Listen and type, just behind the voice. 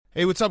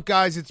Hey, what's up,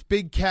 guys? It's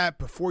Big Cat.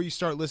 Before you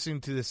start listening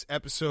to this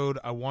episode,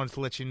 I wanted to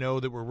let you know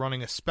that we're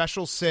running a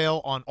special sale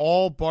on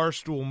all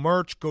Barstool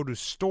merch. Go to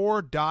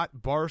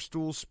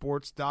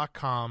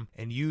store.barstoolsports.com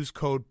and use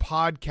code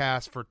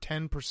PODCAST for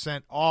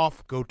 10%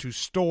 off. Go to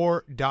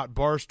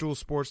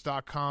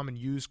store.barstoolsports.com and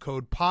use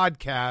code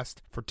PODCAST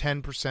for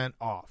 10%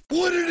 off.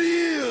 What it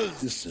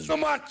is, this is the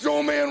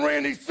Macho Man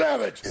Randy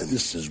Savage, and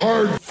this is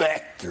Hard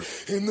Factor,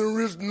 and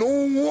there is no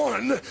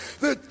one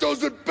that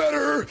does it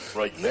better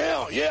right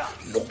now. Yeah,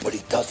 nobody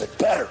does it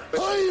better.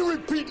 I ain't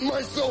repeating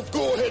myself.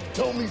 Go ahead,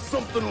 tell me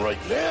something right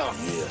now.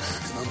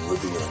 Yeah, and I'm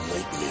living in a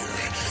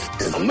nightmare,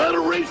 and I'm not a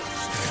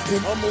racist,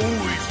 and I'm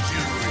always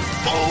cheering.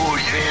 Oh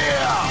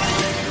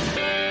yeah.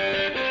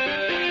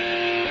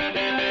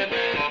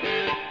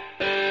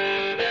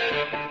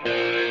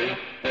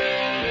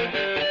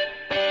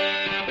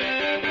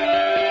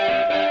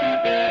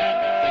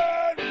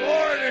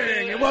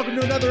 Welcome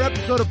to another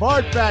episode of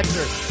Hard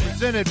Factor,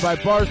 presented by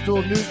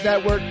Barstool News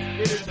Network.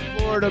 It is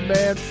Florida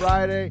Man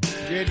Friday,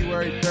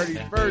 January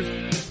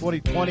 31st,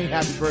 2020.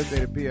 Happy birthday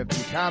to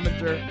PFT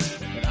Commenter.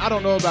 And I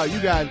don't know about you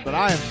guys, but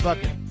I am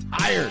fucking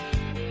tired.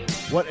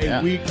 What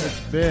a week it's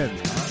been.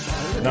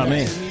 Not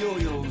me.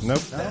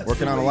 Nope.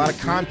 Working on a lot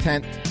of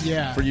content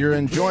for your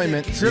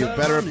enjoyment, so you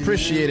better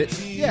appreciate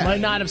it. You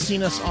might not have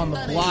seen us on the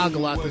blog a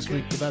lot this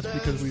week, but that's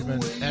because we've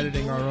been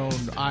editing our own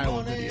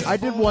Iowa video. I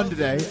did one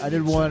today. I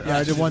did one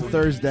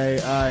Thursday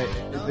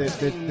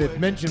that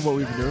mentioned what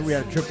we've been doing. We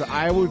had a trip to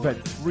Iowa. We've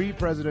had 3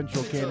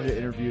 presidential candidate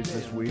interviews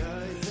this week.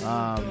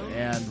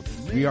 And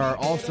we are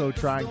also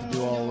trying to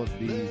do all of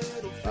the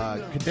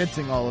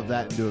condensing all of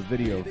that into a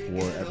video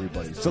for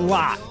everybody. It's a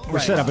lot. We're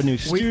set up a new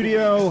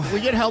studio. We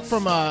get help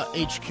from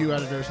HQ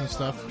editors and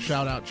stuff.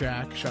 Shout out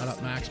Jack. Shout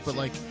out Max. But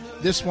like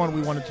this one,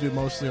 we wanted to do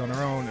mostly on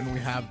our own, and we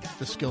have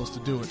the skills to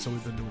do it, so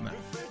we've been doing that.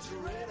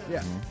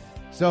 Yeah.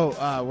 So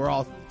we're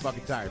all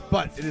fucking tired,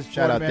 but it is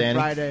Shout out Danny.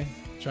 Friday.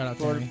 Shout out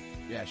Florida. Danny.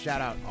 Yeah. Shout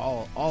out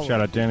all.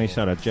 Shout out Danny.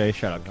 Shout out Jay.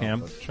 Shout out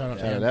Cam. Shout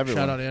out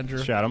everyone. Shout out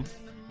Andrew. Shout him.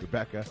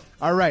 Rebecca.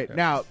 All right,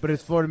 now, but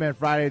it's Florida Man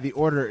Friday. The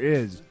order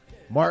is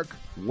Mark,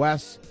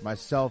 Wes,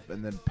 myself,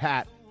 and then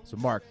Pat. So,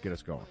 Mark, get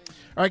us going.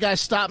 All right,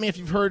 guys, stop me if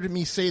you've heard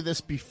me say this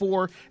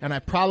before, and I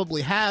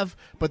probably have,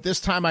 but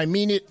this time I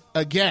mean it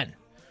again.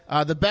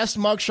 The best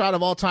mugshot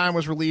of all time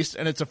was released,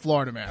 and it's a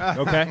Florida man.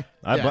 Okay.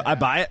 I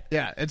buy it.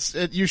 Yeah,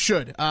 you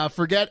should.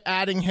 Forget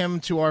adding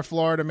him to our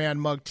Florida Man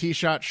mug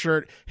T-shirt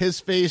shirt. His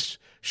face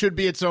should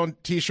be its own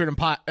T-shirt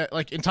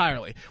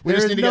entirely. We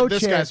just need to get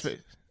this guy's face.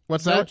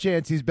 What's that? No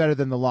chance he's better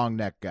than the long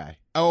neck guy.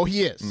 Oh,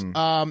 he is.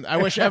 I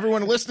wish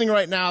everyone listening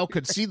right now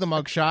could see the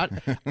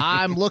mugshot.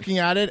 I'm looking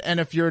at it, and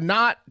if you're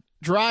not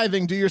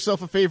driving, do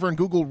yourself a favor and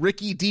Google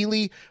Ricky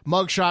Dealey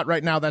mugshot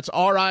right now. That's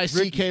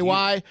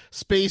RICKY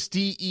space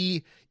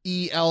DEELEY.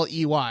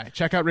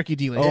 Check out Ricky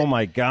Dealey. Oh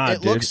my God,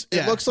 it looks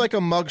like a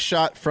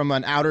mugshot from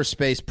an outer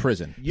space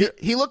prison.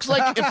 He looks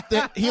like if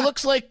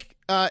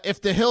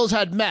the Hills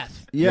had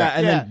meth.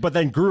 But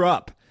then grew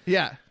up.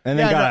 Yeah. And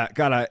then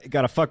got a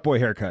fuckboy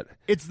haircut.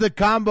 It's the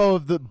combo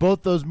of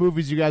both those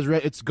movies you guys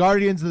read. It's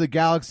Guardians of the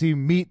Galaxy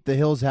meet The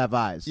Hills Have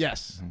Eyes.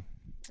 Yes.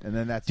 And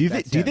then that's Do you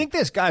think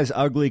this guy's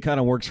ugly kind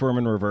of works for him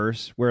in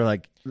reverse, where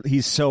like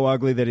he's so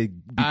ugly that he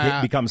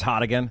becomes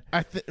hot again?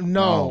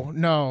 No,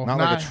 not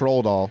like a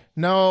troll doll.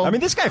 No, I mean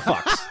this guy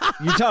fucks.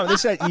 You tell him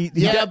this guy.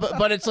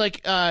 But it's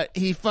like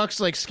he fucks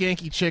like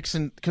skanky chicks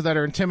that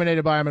are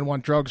intimidated by him and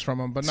want drugs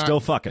from him, but not still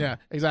fucking. Yeah,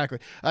 exactly.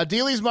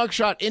 Dealey's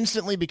mugshot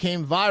instantly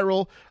became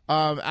viral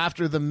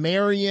after the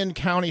Marion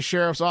County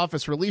Sheriff's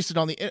Office released it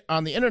on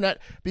the internet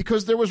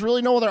because there was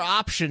really no other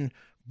option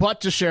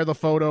but to share the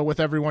photo with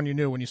everyone you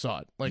knew when you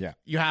saw it.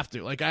 You have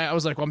to. Like, I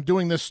was like, well, I'm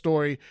doing this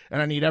story,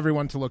 and I need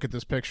everyone to look at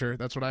this picture.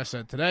 That's what I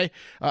said today.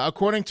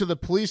 According to the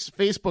police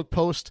Facebook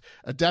post,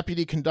 a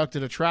deputy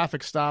conducted a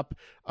traffic stop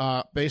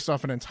based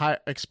off an entire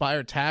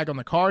expired tag on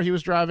the car he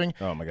was driving.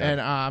 Oh, my God.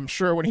 And I'm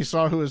sure when he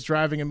saw who was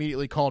driving,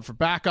 immediately called for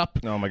backup.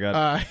 Oh, my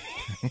God.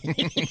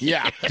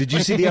 Yeah. Did you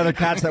see the other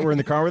cats that were in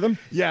the car with him?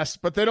 Yes,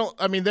 but they're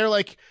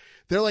like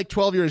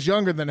 12 years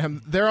younger than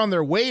him. They're on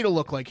their way to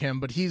look like him,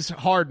 but he's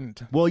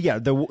hardened. Well, yeah,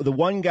 the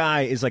one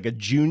guy is like a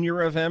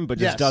junior of him, but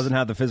just doesn't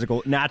have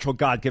the natural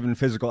God-given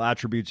physical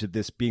attributes of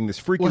this being this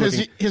freaky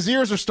looking. His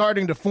ears are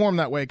starting to form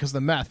that way because of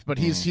the meth, but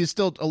he's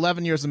still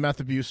 11 years of meth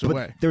abuse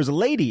away. There's a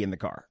lady in the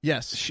car.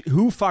 Yes.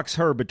 Who fucks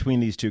her between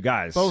these two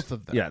guys? Both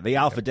of them. Yeah, the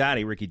alpha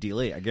daddy, Ricky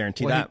Dealey. I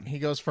guarantee that. He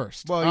goes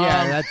first. Well,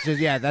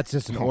 that's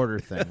just an order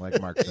thing, like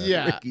Mark said.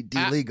 Yeah. Ricky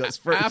Dealey goes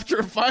first.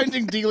 After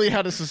finding Dealey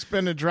had a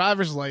suspended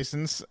driver's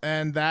license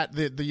and that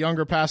the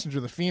younger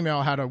passenger, the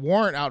female, had a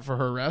warrant out for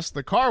her arrest,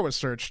 the car was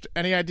searched.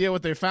 Any idea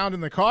what they found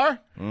in the car?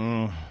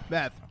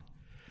 Meth.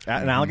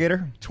 An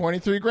alligator?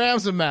 23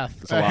 grams of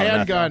meth, a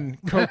handgun,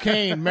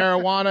 cocaine,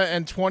 marijuana,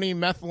 and 20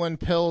 methylene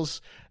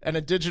pills and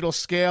a digital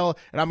scale,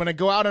 and I'm going to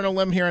go out on a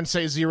limb here and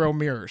say 0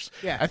 mirrors.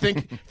 Yeah. I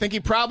think he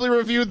probably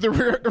removed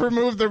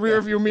the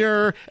rear view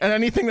mirror and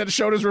anything that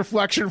showed his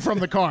reflection from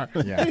the car.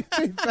 Yeah.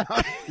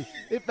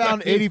 They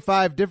found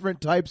 85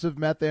 different types of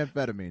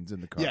methamphetamines in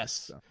the car. Yes.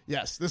 So.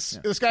 Yes.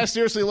 This guy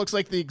seriously looks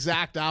like the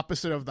exact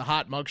opposite of the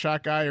hot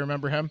mugshot guy. You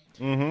remember him?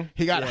 Mm-hmm.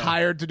 He got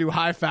hired to do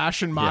high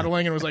fashion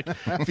modeling and was like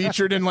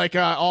featured in like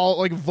all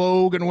like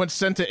Vogue and went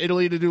sent to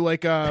Italy to do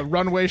like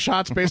runway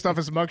shots based off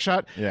his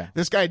mugshot. Yeah.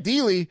 This guy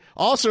Dealey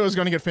also is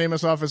going to get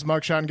famous off his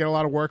mugshot and get a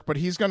lot of work, but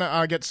he's going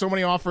to get so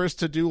many offers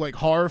to do like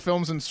horror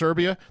films in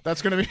Serbia.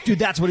 That's going to be Dude,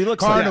 that's what he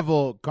looks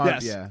Carnival. like.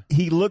 Yes. Yeah.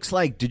 He looks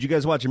like, did you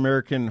guys watch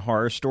American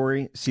Horror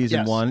Story season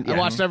Yes. 1? I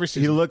watched every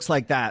season. He looks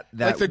like that.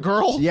 Like the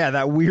girl? Yeah,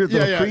 that weird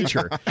little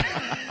creature.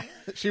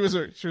 She's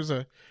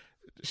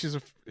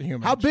a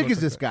human. How She big looks is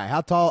like this guy?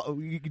 How tall? Could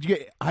you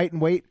get height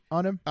and weight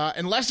on him?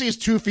 Unless he's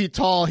 2 feet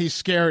tall, he's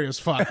scary as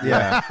fuck.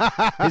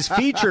 Yeah. His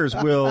features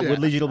would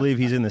lead you to believe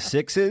he's in the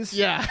 6s.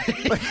 Yeah.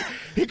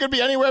 He could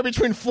be anywhere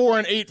between 4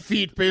 and 8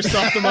 feet based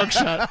off the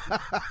mugshot.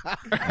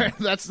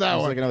 That's that It's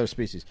one. like another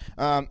species.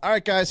 All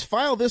right, guys,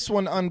 file this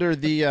one under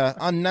the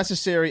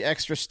unnecessary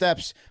extra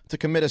steps to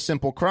commit a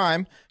simple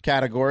crime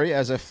category,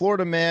 as a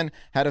Florida man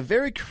had a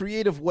very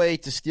creative way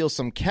to steal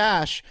some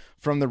cash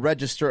from the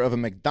register of a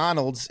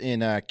McDonald's in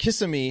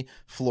Kissimmee,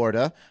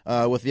 Florida,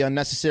 with the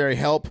unnecessary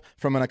help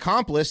from an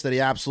accomplice that he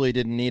absolutely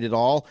didn't need at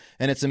all.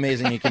 And it's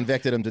amazing he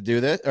convinced him to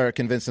do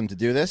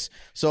this.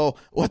 So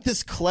what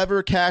this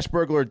clever cash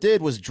burglar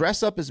did was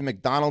dress up as a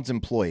McDonald's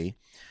employee.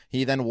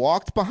 He then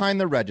walked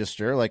behind the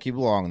register like he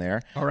belonged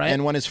there. All right.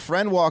 And when his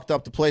friend walked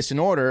up to place an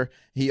order,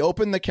 he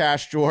opened the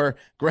cash drawer,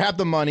 grabbed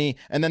the money,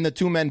 and then the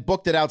two men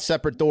booked it out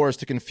separate doors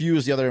to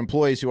confuse the other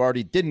employees who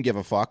already didn't give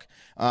a fuck.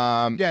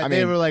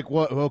 They were like,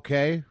 "What?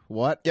 Okay,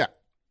 what?" Yeah.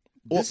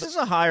 This is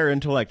a higher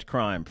intellect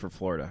crime for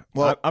Florida.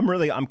 Well- I'm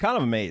kind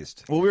of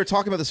amazed. Well, we were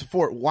talking about this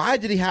before. Why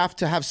did he have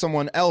to have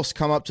someone else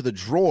come up to the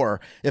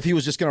drawer if he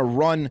was just going to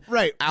run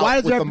out Why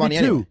does with there the have money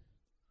to be two? anyway?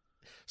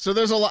 So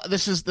there's a lot.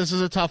 This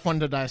is a tough one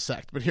to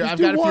dissect. But here Just I've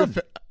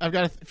do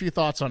got a few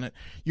thoughts on it.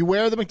 You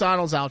wear the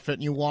McDonald's outfit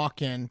and you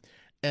walk in,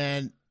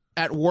 and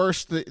at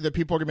worst, the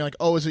people are gonna be like,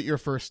 "Oh, is it your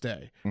first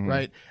day?"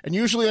 Right? And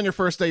usually on your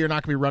first day, you're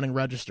not gonna be running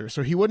register.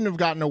 So he wouldn't have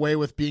gotten away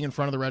with being in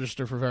front of the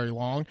register for very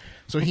long.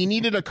 So he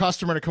needed a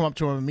customer to come up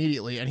to him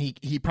immediately, and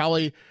he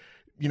probably,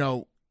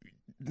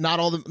 not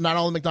all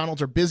the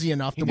McDonald's are busy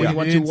enough that when he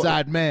went to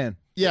inside man.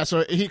 Yeah,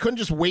 so he couldn't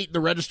just wait the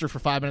register for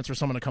 5 minutes for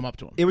someone to come up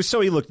to him. It was so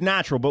he looked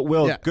natural, but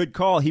Will, Yeah. good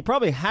call. He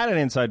probably had an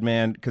inside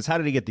man, because how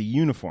did he get the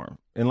uniform?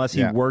 Unless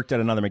he worked at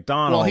another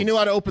McDonald's. Well, he knew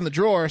how to open the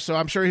drawer, so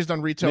I'm sure he's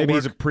done retail Maybe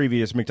work. he's a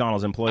previous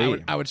McDonald's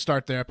employee. I would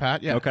start there,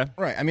 Pat. Yeah. Okay.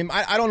 Right. I mean,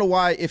 I don't know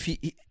why, if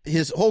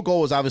his whole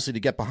goal was obviously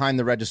to get behind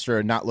the register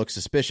and not look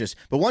suspicious.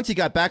 But once he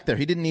got back there,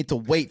 he didn't need to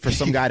wait for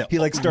some guy to. He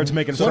starts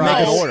making So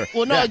fries. make an order.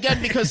 Well, no,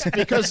 again, because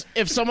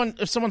if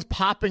someone's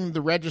popping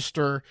the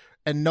register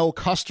and no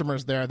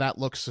customers there, that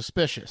looks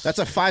suspicious. That's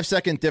a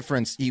 5-second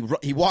difference. He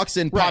walks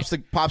in, pops the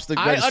register,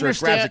 grabs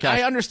the cash.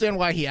 I understand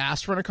why he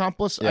asked for an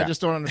accomplice. I Yeah. just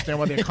don't understand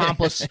why the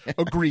accomplice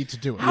agreed to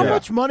do it. How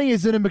much money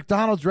is in a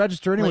McDonald's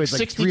register anyway? Like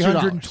It's like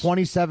 $62.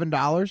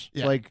 $327.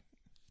 Yeah. Like,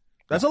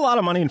 That's a lot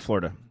of money in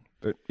Florida.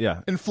 Yeah.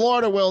 In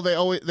Florida, Will,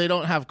 they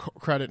don't have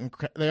credit and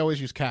they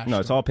always use cash. No,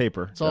 it's all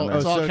paper. It's all, down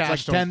it's there. all so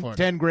cash. it's like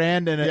 10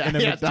 grand in a, in a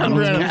 10 McDonald's.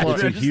 grand in cash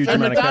Florida. It's a huge And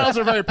amount of McDonald's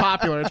are very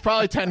popular. It's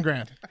probably 10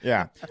 grand.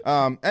 Yeah.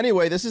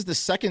 Anyway, this is the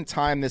second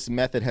time this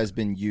method has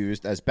been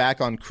used, as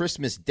back on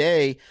Christmas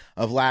Day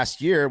of last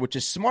year, which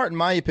is smart in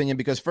my opinion,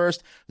 because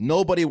first,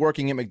 nobody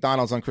working at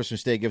McDonald's on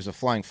Christmas Day gives a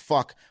flying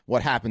fuck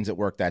what happens at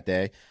work that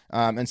day.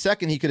 And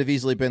second, he could have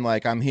easily been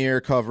like, I'm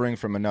here covering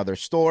from another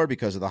store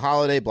because of the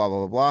holiday, blah,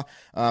 blah, blah,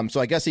 blah.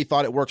 So I guess he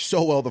thought it worked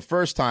so well the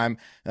first time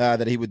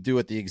that he would do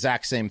it the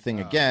exact same thing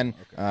again.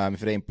 Okay.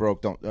 If it ain't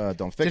broke, don't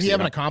fix it. Did he have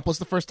an accomplice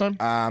the first time?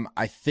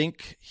 I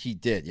think he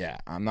did. Yeah,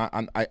 I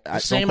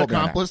same don't quote me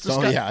on that. accomplice this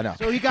So, guy? yeah, I know.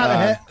 So he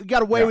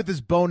got away with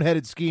this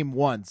boneheaded scheme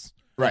once.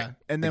 Right.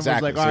 And then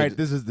Exactly. was like, all So right,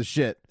 this is the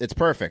shit. It's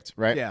perfect,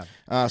 right?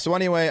 Yeah. So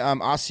anyway,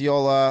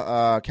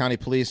 Osceola County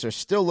Police are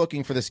still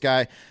looking for this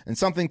guy, and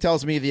something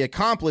tells me the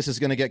accomplice is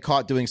going to get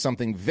caught doing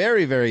something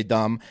very, very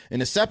dumb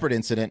in a separate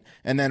incident,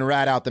 and then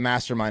rat out the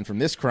mastermind from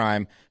this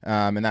crime,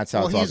 and that's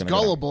how it's all he's going to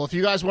go. gullible. If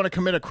you guys want to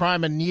commit a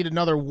crime and need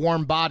another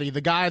warm body, the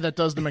guy that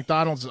does the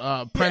McDonald's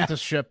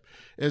apprenticeship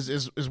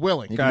is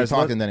willing. You can be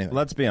talking to anything.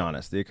 Let's be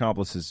honest. The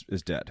accomplice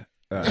is dead.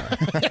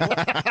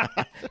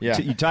 Yeah.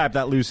 You tie up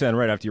that loose end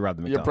right after you rob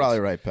the McDonald's. You're probably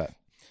right, Pat.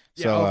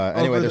 So Yeah,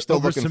 anyway, they're still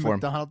over looking some for him.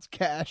 McDonald's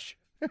cash.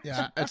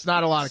 Yeah, it's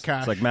not a lot of cash.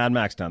 It's like Mad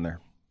Max down there.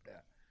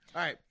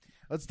 All right,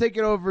 let's take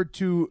it over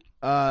to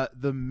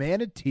the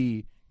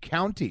Manatee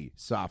County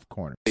soft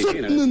corner.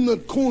 Sitting in the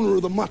corner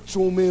of the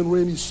Macho Man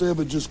Randy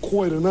Savage is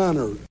quite an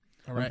honor.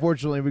 All right.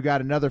 Unfortunately, we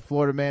got another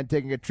Florida man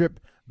taking a trip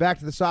back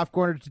to the soft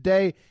corner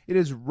today. It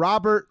is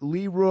Robert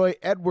Leroy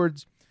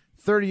Edwards,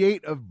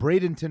 38, of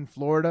Bradenton,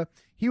 Florida.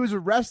 He was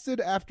arrested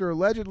after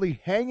allegedly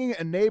hanging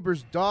a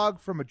neighbor's dog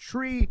from a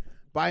tree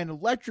by an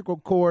electrical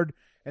cord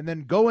and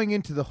then going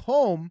into the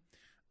home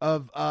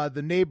of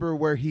the neighbor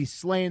where he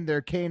slain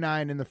their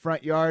canine in the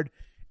front yard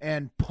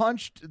and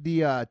punched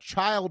the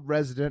child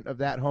resident of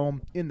that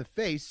home in the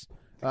face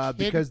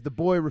because the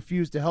boy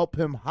refused to help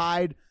him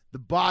hide the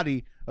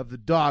body of the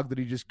dog that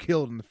he just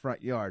killed in the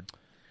front yard.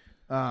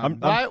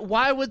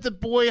 Why would the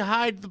boy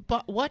hide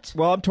the what?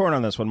 Well, I'm torn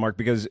on this one, Mark,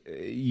 because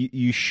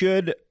you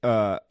should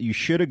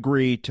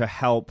agree to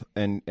help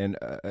and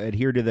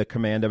adhere to the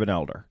command of an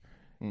elder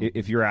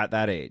if you're at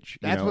that age.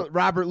 That's what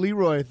Robert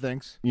Leroy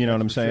thinks. You know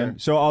what I'm saying? Sure.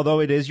 So although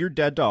it is your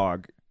dead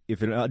dog,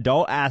 if an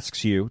adult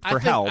asks you for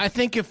help, I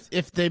think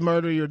if they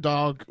murder your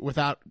dog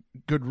without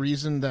good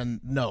reason,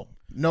 then no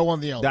on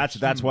the elders.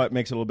 That's what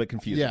makes it a little bit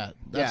confusing. Yeah,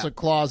 that's a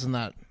clause in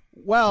that.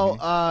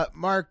 Well,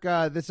 Mark,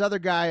 this other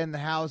guy in the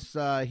house,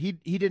 he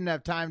didn't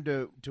have time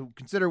to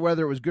consider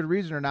whether it was good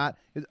reason or not.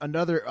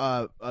 Another,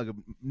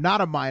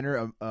 not a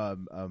minor,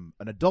 an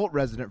adult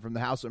resident from the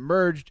house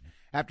emerged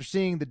after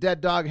seeing the dead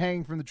dog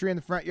hanging from the tree in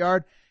the front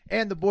yard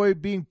and the boy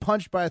being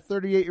punched by a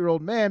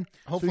 38-year-old man.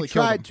 Hopefully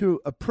so he tried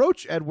to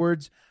approach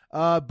Edwards,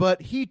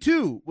 but he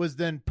too was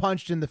then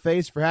punched in the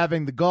face for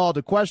having the gall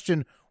to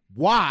question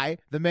why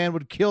the man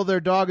would kill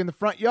their dog in the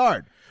front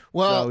yard.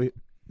 Well,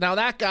 now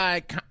that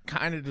guy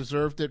kind of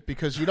deserved it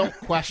because you don't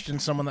question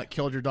someone that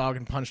killed your dog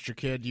and punched your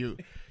kid.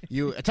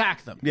 You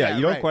attack them. Yeah,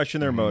 you don't right. question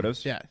their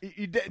motives. Yeah,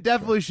 you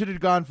definitely should have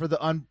gone for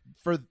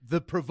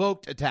the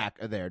provoked attack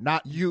there.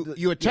 Not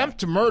you attempt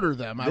to murder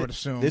them. I would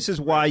assume This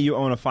is why you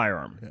own a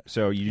firearm.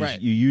 So you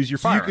use your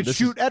So firearm. you could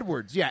shoot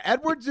Edwards. Yeah,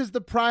 Edwards is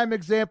the prime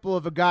example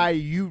of a guy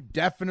you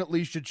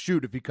definitely should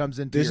shoot if he comes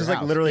into This your is like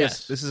house. literally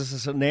Yes. this is a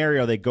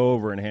scenario they go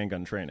over in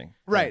handgun training.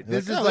 Right.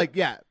 This is like,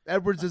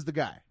 Edwards is the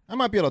guy. I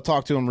might be able to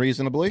talk to him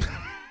reasonably.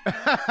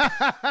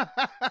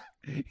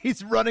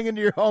 He's running into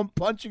your home,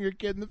 punching your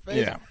kid in the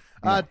face.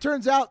 Yeah.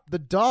 Turns out the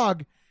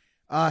dog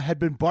had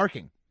been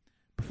barking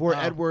before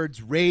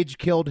Edwards rage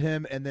killed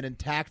him and then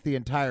attacked the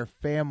entire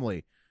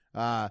family.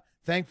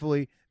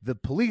 Thankfully, the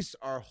police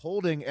are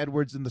holding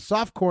Edwards in the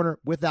soft corner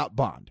without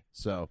bond.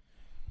 So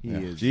he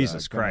is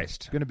Jesus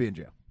Christ. going to be in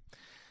jail.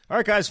 All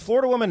right, guys.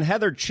 Florida woman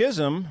Heather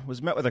Chisholm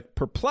was met with a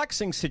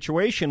perplexing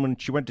situation when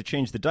she went to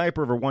change the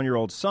diaper of her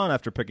 1-year-old son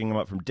after picking him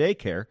up from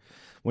daycare.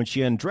 When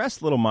she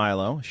undressed little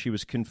Milo, she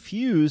was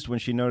confused when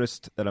she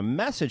noticed that a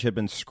message had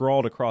been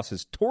scrawled across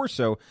his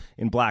torso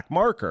in black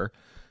marker.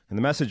 And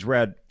the message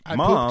read,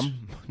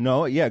 Mom.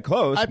 No, yeah,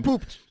 close. I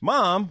pooped.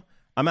 Mom,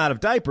 I'm out of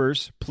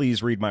diapers.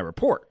 Please read my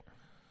report.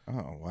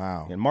 Oh,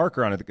 wow. And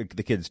marker on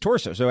the kid's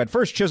torso. So at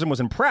first, Chisholm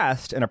was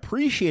impressed and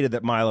appreciated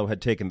that Milo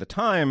had taken the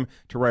time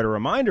to write a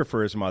reminder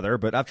for his mother.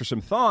 But after some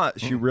thought,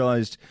 she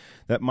realized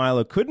that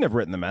Milo couldn't have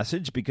written the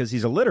message because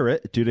he's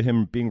illiterate due to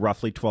him being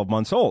roughly 12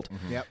 months old.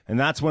 Yep. And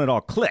that's when it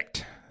all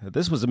clicked.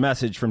 This was a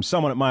message from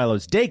someone at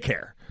Milo's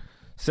daycare,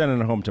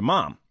 sending it home to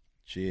Mom.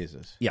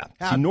 Jesus. Yeah.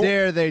 How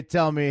dare they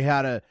tell me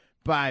how to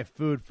buy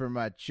food for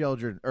my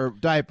children, or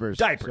diapers.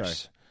 Diapers.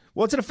 Sorry.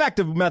 Well, it's an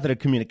effective method of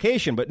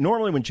communication, but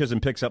normally when Chisholm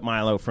picks up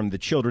Milo from the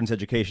Children's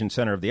Education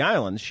Center of the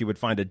Islands, she would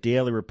find a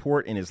daily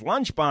report in his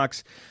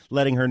lunchbox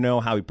letting her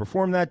know how he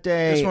performed that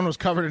day. This one was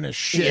covered in his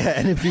shit. Yeah,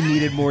 and if he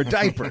needed more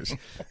diapers.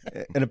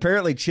 And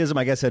apparently Chisholm,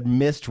 I guess, had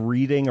missed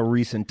reading a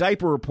recent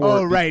diaper report.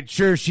 Oh, right.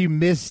 Sure, she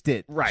missed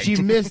it. Right. She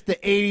missed the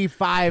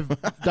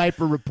 85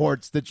 diaper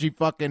reports that she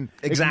fucking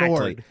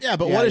ignored. Yeah,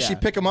 but what if she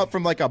pick him up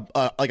from like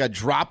a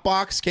drop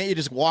box? Can't you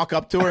just walk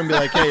up to her and be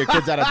like, hey, your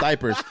kid's out of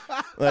diapers?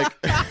 Like,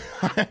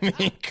 I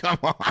mean, come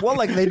on. Well,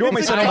 like they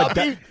normally send him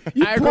a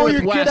You I agree pull with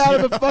your Wes. kid out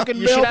of the fucking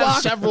You should have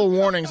mailbox. several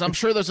warnings. I'm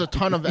sure there's a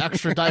ton of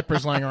extra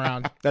diapers laying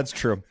around. That's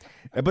true.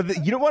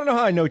 But you don't want to know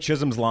how I know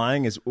Chisholm's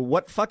lying is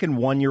what fucking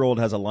 1-year-old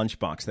has a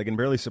lunchbox? They can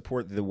barely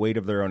support the weight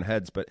of their own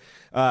heads. But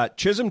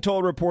Chisholm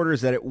told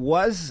reporters that it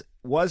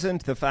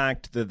wasn't the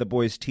fact that the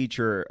boy's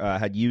teacher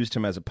had used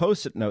him as a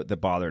Post-it note that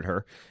bothered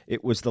her.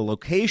 It was the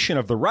location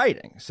of the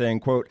writing,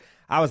 saying, quote,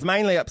 I was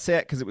mainly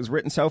upset because it was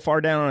written so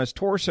far down on his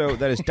torso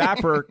that his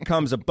diaper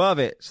comes above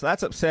it. So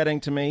that's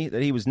upsetting to me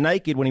that he was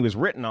naked when he was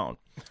written on.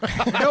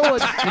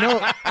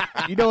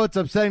 You know what's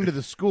upsetting to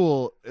the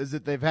school is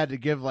that they've had to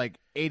give like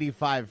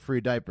 85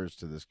 free diapers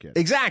to this kid.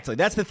 Exactly.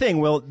 That's the thing.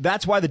 Well,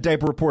 that's why the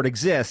diaper report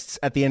exists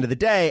at the end of the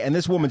day, and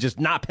this woman's just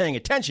not paying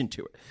attention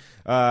to it.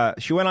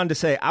 She went on to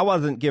say, I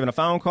wasn't given a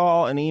phone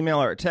call, an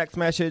email, or a text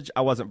message.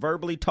 I wasn't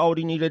verbally told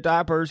he needed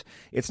diapers.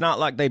 It's not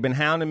like they've been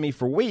hounding me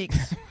for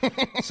weeks.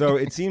 So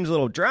it seems a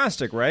little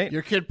drastic, right?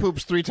 Your kid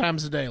poops 3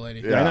 times a day,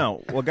 lady. Yeah. I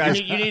know. Well, guys,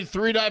 You need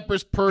 3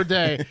 diapers per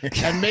day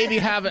and maybe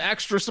have an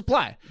extra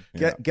supply.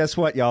 Guess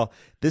what, y'all?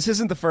 This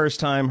isn't the first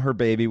time her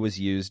baby was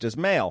used as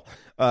mail.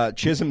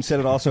 Chisholm said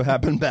it also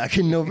happened back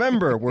in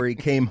November, where he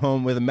came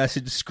home with a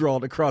message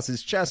scrawled across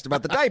his chest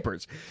about the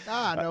diapers.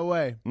 No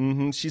way.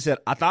 She said,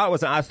 I thought it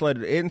was an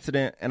isolated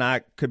incident and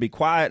I could be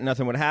quiet,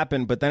 nothing would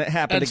happen, but then it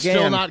happened And again.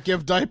 still not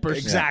give diapers.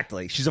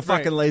 Exactly. She's a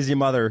fucking lazy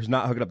mother who's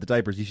not hooking up the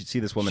diapers. You should see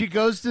this woman.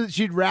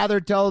 She'd rather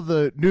tell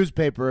the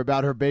newspaper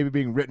about her baby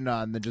being written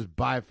on than just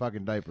buy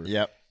fucking diapers.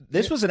 Yep.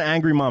 This was an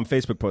angry mom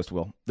Facebook post,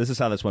 Will. This is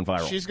how this went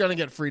viral. She's going to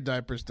get free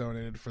diapers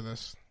donated for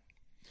this.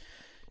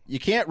 You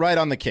can't write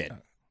on the kid.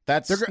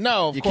 That's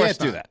No, of you course can't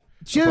do not. that.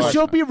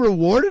 She'll be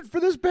rewarded for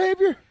this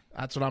behavior?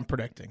 That's what I'm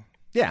predicting.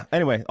 Yeah.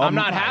 Anyway, I'm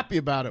not happy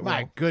about it.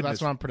 My Will. goodness.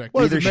 That's what I'm predicting.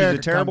 What does either she's a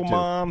America terrible come to?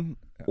 mom,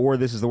 or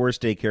this is the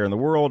worst daycare in the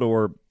world,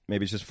 or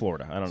maybe it's just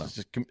Florida. I don't know. It's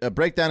just a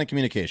breakdown in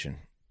communication.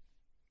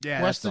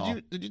 Yeah, Wes, that's all.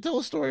 did you tell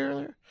a story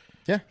earlier?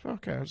 Yeah.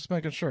 Okay, I was just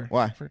making sure.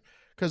 Why?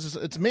 Because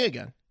it's me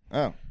again.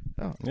 Oh.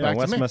 Oh, it's Yeah, back to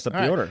Wes me. messed up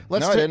All the right, order.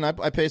 Let's No, I ta- didn't.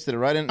 I pasted it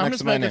right in I'm next just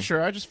to my making name.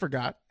 sure. I just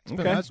forgot. It's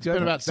been, That's it's been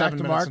good. about Back 7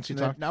 to minutes Mark. since you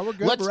talked. Now we're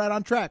good. Let's- We're right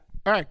on track.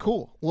 All right,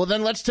 cool. Well,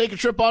 then let's take a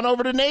trip on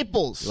over to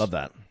Naples. Love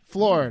that.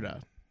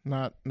 Florida.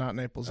 Not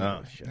Naples. Oh,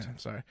 either. shit. Yeah, I'm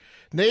sorry.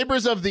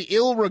 Neighbors of the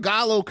Il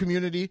Regalo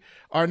community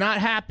are not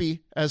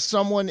happy as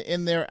someone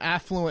in their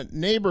affluent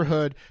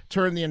neighborhood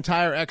turned the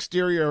entire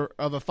exterior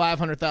of a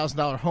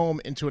 $500,000 home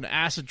into an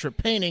acid trip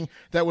painting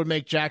that would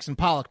make Jackson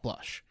Pollock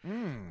blush.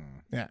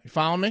 Yeah, you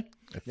following me?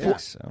 I think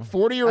so.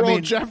 40-year-old I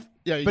mean, Jeff.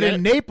 Yeah, you But get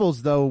in it?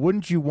 Naples, though,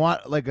 wouldn't you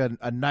want like a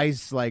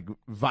nice, like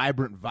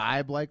vibrant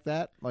vibe like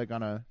that? Like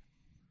on a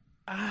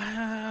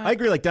I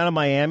agree. Like down in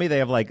Miami, they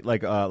have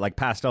like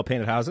pastel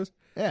painted houses.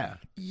 yeah.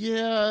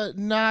 Yeah,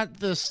 not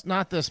this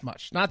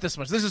much. Not this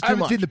much. This is too I haven't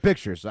much. seen the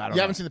pictures. So I don't. You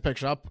know. haven't seen the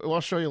picture. I'll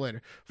show you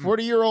later.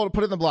 40-year-old,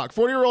 put it in the blog.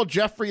 40-year-old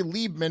Jeffrey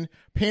Liebman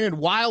painted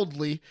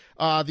wildly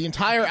the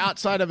entire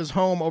outside of his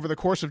home over the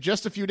course of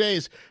just a few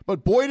days.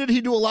 But boy, did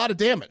he do a lot of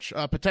damage,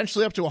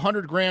 potentially up to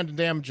 $100,000 in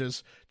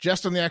damages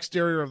just on the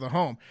exterior of the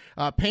home.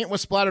 Paint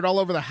was splattered all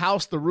over the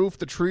house, the roof,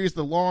 the trees,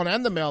 the lawn,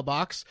 and the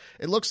mailbox.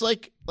 It looks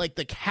like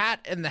the Cat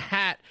in the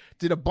Hat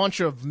did a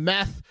bunch of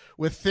meth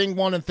with Thing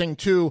 1 and Thing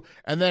 2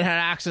 and then had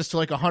access to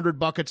like 100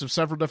 buckets of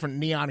several different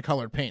neon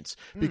colored paints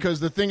because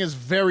the thing is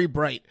very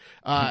bright.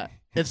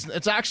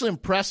 It's actually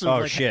impressive. Oh,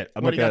 like, shit.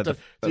 I'm what do you looking got at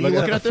to- the- you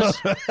looking at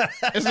this?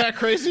 Isn't that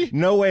crazy?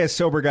 No way a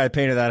sober guy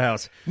painted that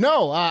house.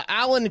 No,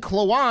 Alan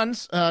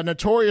Klawans, a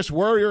notorious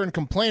worrier and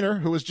complainer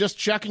who was just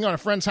checking on a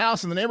friend's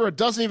house in the neighborhood,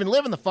 doesn't even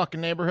live in the fucking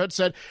neighborhood,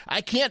 said,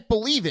 I can't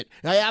believe it.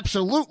 I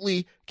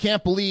absolutely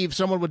can't believe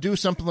someone would do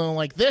something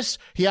like this.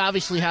 He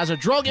obviously has a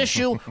drug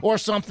issue or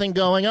something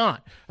going on.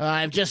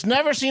 I've just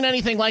never seen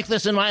anything like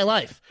this in my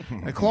life.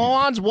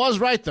 Klawans was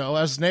right, though.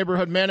 As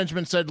neighborhood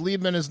management said,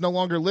 Liebman is no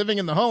longer living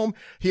in the home.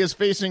 He is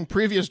facing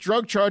previous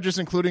drug charges,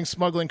 including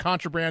smuggling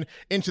contraband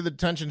into the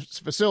detention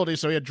facility,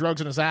 so he had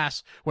drugs in his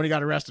ass when he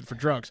got arrested for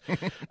drugs.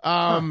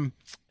 And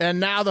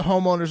now the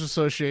Homeowners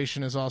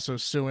Association is also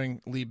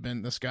suing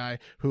Liebman, this guy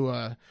who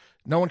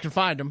no one can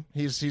find him.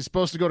 He's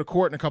supposed to go to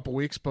court in a couple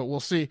weeks, but we'll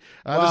see.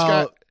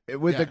 Well,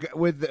 This guy,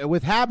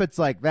 with habits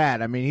like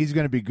that, I mean, he's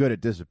going to be good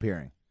at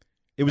disappearing.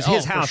 It was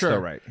his for house, sure. though,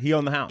 right? He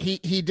owned the house.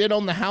 He did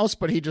own the house,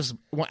 but he just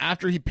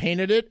after he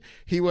painted it,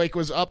 he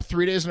was up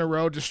 3 days in a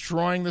row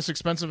destroying this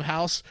expensive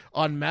house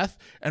on meth.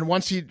 And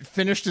once he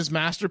finished his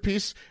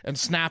masterpiece and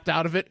snapped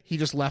out of it, he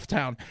just left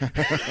town.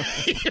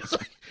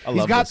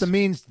 He's got the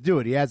means to do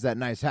it. He has that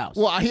nice house.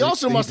 Well, he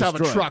also that must have a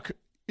destroyed. truck.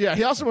 Yeah,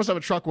 he also must have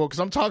a truck, Will, because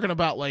I'm talking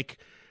about like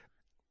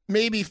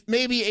maybe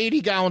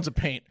 80 gallons of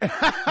paint.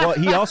 Well,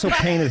 he also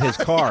painted his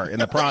car in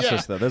the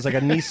process, though. There's like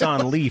a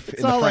Nissan Leaf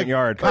in the all front like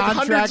yard. Like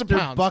hundreds of Contractor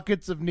pounds.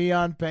 buckets of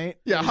neon paint.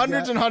 Yeah, He's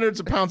hundreds got- and hundreds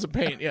of pounds of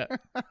paint. Yeah.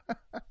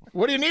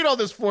 What do you need all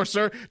this for,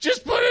 sir?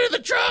 Just put it in the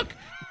trunk.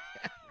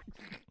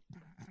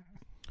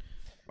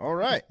 All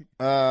right.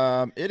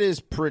 It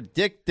is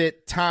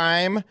predicted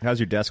time. How's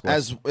your desk,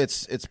 Wes?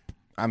 As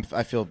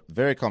I feel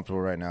very comfortable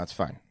right now. It's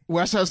fine.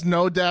 Wes has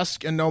no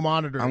desk and no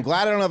monitor. I'm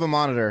glad I don't have a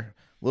monitor.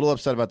 A little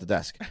upset about the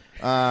desk.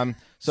 So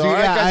See, all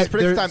right, yeah, guys, it's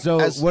predicted there- time. So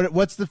As-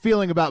 what's the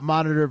feeling about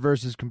monitor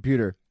versus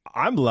computer?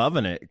 I'm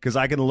loving it because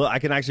I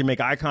can actually make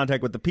eye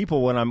contact with the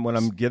people when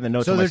I'm giving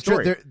notes So on my they're,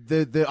 story.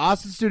 the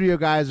Austin studio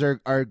guys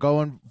are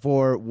going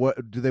for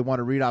what? Do they want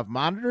to read off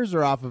monitors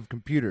or off of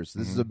computers?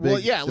 This is a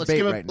big let's debate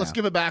give it right let's now.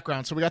 give it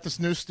background. So we got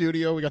this new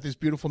studio, we got these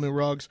beautiful new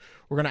rugs.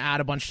 We're gonna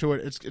add a bunch to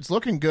it. It's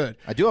looking good,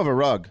 I do have a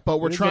rug. but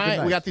we're It is looking trying.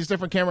 nice. We got these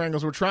different camera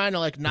angles. We're trying to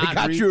like not. They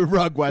got read- you a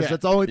rug, Wes. Yeah.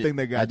 That's the only thing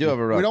they got. I do you. have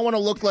a rug. We don't want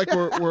to look like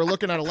we're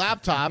looking at a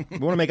laptop. we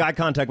want to make eye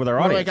contact with our We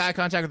want to audience. make eye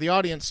contact with the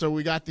audience, so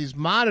we got these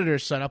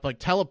monitors set up like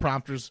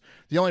teleprompters.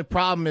 The only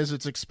problem is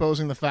it's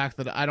exposing the fact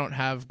that I don't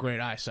have great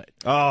eyesight.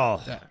 Oh.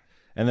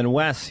 And then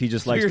Wes, he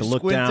just likes You're to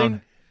look squinting.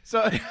 down.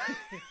 So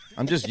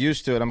I'm just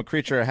used to it. I'm a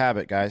creature of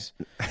habit, guys.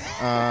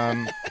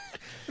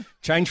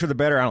 Change for the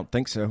better? I don't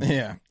think so.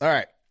 Yeah. All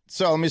right.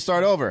 So let me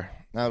start over.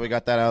 Now that we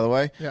got that out of the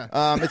way.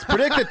 Yeah. It's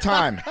predicted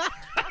time.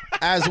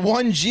 As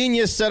one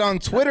genius said on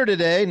Twitter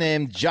today,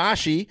 named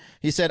Joshy,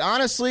 he said,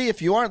 honestly,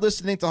 if you aren't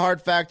listening to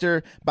Hard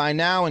Factor by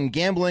now and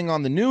gambling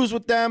on the news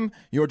with them,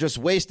 you're just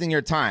wasting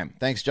your time.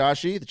 Thanks,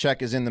 Joshy. The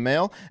check is in the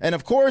mail. And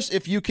of course,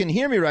 if you can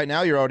hear me right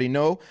now, you already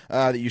know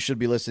that you should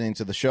be listening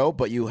to the show,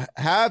 but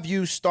have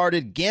you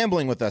started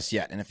gambling with us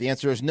yet? And if the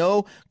answer is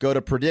no, go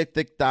to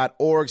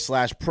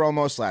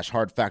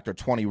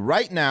predictic.org/promo/hardfactor20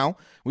 right now.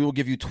 We will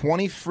give you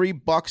 20 free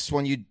bucks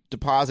when you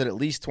deposit at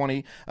least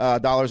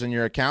 $20 in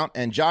your account.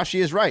 And Joshy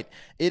is right.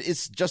 it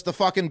is just the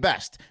fucking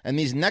best. And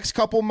these next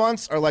couple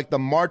months are like the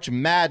March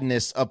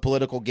Madness of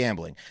political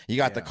gambling. You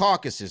got the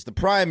caucuses, the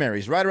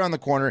primaries right around the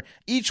corner.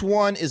 Each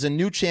one is a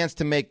new chance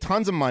to make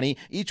tons of money.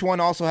 Each one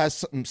also has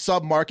some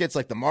sub-markets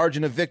like the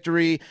margin of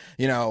victory,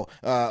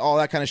 all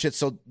that kind of shit.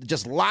 So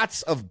just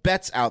lots of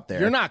bets out there.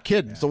 You're not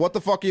kidding. So what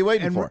the fuck are you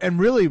waiting for? And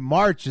really,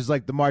 March is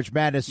like the March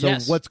Madness. So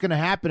Yes. what's going to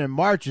happen in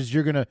March is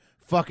you're going to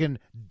fucking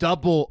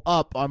double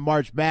up on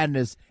March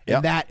Madness,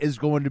 and that is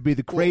going to be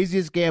the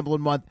craziest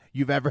gambling month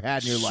you've ever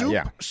had in your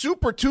life.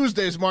 Super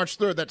Tuesday is March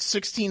 3rd. That's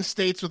 16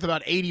 states with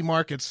about 80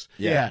 markets.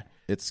 Yeah.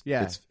 It's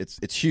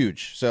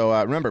huge.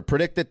 So remember,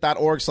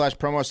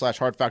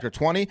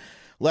 predictit.org/promo/hardfactor20.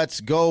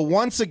 Let's go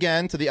once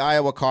again to the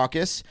Iowa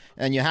caucus,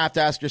 and you have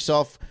to ask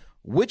yourself,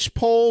 which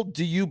poll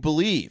do you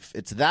believe?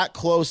 It's that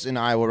close in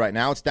Iowa right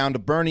now. It's down to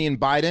Bernie and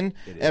Biden.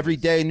 Every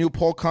day a new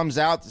poll comes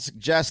out that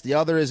suggests the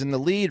other is in the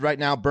lead. Right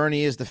now,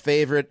 Bernie is the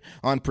favorite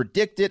on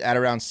Predicted at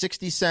around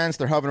 60 cents.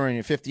 They're hovering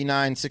at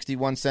 59,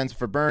 61 cents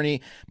for Bernie.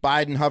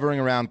 Biden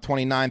hovering around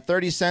 29,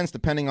 30 cents,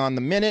 depending on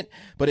the minute.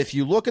 But if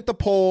you look at the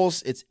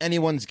polls, it's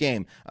anyone's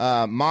game.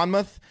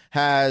 Monmouth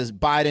has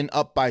Biden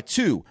up by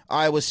 2.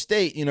 Iowa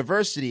State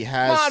University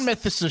has...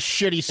 Monmouth is a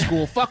shitty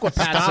school. Fuck what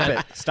Pat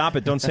said. Stop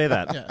it. Don't say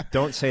that.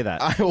 Don't say that.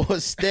 Iowa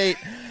State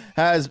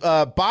has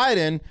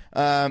Biden.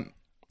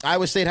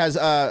 Iowa State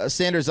has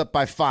Sanders up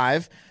by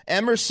 5.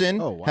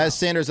 Emerson has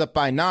Sanders up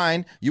by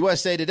 9.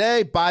 USA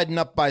Today, Biden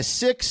up by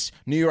 6.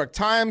 New York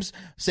Times,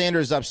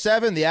 Sanders up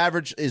 7. The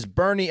average is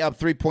Bernie up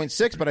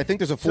 3.6, but I think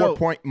there's a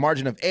 4-point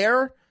margin of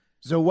error.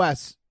 So,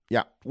 Wes,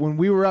 Yeah. when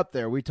we were up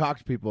there, we talked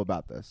to people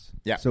about this.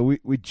 Yeah. So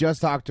we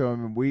just talked to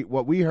them, and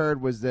what we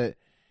heard was that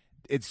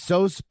it's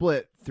so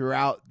split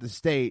throughout the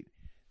state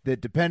that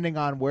depending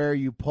on where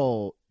you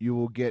poll, you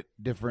will get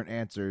different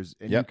answers,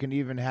 and you can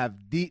even have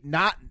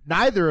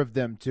neither of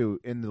them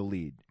two in the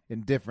lead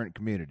in different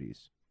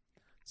communities.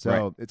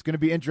 So it's going to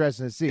be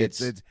interesting to see.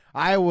 It's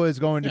Iowa is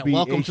going to be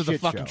welcome a to the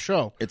shit fucking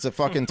show. It's a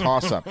fucking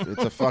toss-up.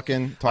 It's a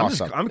fucking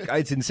toss-up.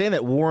 It's insane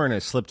that Warren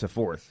has slipped to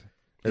 4th.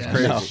 That's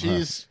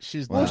crazy.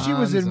 She's Well, she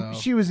was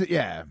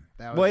that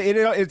Well,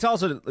 it's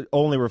also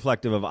only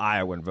reflective of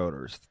Iowan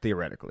voters,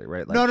 theoretically,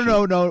 right? Like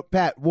no,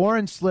 Pat.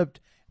 Warren slipped.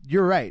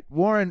 You're right.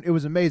 Warren, it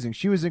was amazing.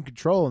 She was in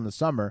control in the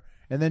summer,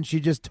 and then she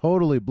just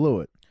totally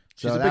blew it.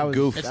 She's a big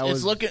goof.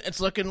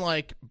 It's looking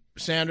like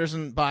Sanders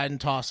and Biden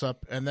toss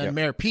up, and then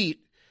Mayor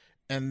Pete,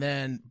 and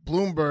then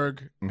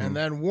Bloomberg, and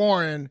then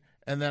Warren,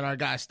 and then our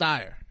guy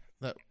Steyer.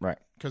 Right.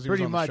 Because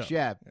Pretty much,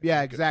 yeah,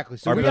 exactly.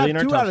 So Our we got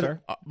billionaire 2 out of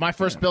toaster. my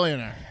first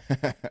billionaire.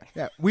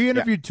 we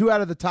interviewed 2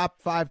 out of the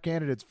top 5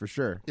 candidates for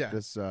sure. Yeah.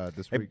 This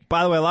Hey, week.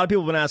 by the way, a lot of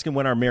people have been asking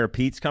when our Mayor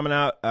Pete's coming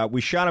out. We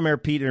shot a Mayor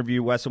Pete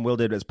interview Wes and Will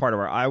did as part of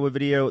our Iowa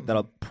video.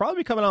 That'll probably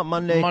be coming out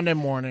Monday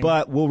morning.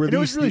 But we'll release. It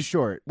was really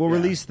short. We'll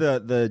release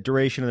the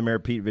duration of the Mayor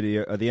Pete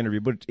video, the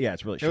interview. But yeah,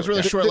 it's really short. It was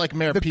really short, like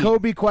Mayor The Pete.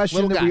 Kobe question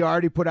Little that guy. we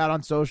already put out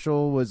on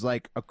social was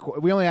like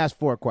we only asked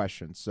 4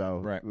 questions.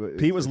 So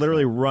Pete was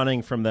literally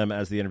running from them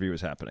as the interview was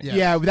happening.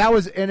 Yeah, that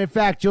was, and in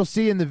fact, you'll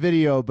see in the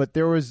video. But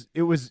it was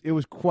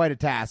quite a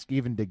task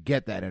even to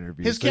get that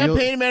interview. His So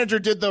campaign manager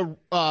did the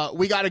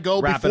 "we got to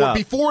go" Wrap it up.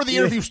 before the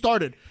interview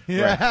started.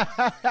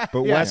 But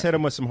Wes hit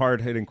him with some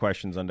hard hitting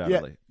questions,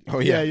 undoubtedly. Oh,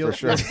 yeah, you'll for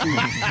sure. see.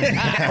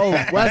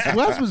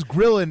 Wes was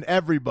grilling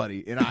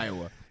everybody in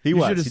Iowa.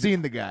 You should have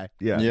seen the guy.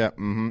 Yeah. Yeah.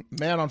 Mm-hmm.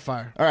 Man on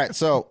fire. All right,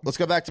 so let's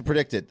go back to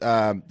Predicted.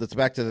 Let's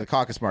back to the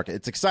caucus market.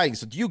 It's exciting.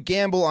 So do you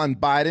gamble on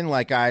Biden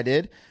like I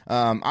did?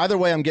 Either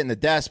way, I'm getting the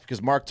desk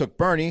because Mark took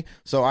Bernie.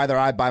 So either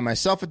I buy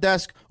myself a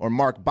desk or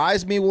Mark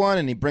buys me one,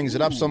 and he brings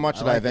it up so much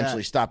that I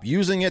eventually stop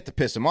using it to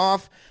piss him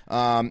off.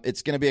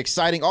 It's going to be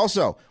exciting.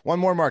 Also, one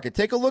more market.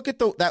 Take a look at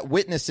that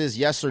Witnesses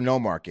yes or no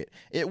market.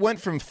 It went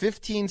from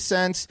 15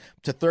 cents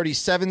to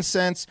 37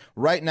 cents.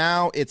 Right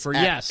now, it's For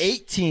at yes.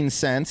 18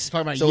 cents.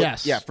 Talking about So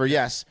yes. Yeah, for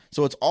yes.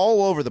 So it's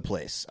all over the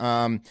place.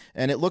 And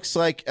it looks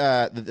like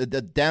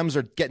the Dems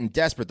are getting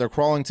desperate. They're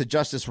crawling to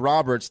Justice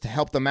Roberts to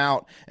help them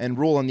out and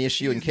rule on the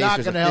issue in case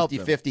there's a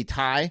 50-50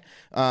 tie,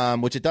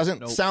 which it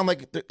doesn't sound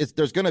like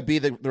there's going to be.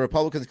 The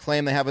Republicans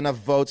claim they have enough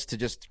votes to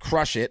just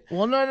crush it.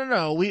 Well,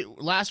 no. We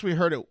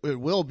heard it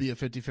will be a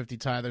 50-50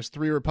 tie. There's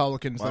 3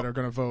 Republicans that are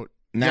going to vote.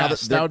 Now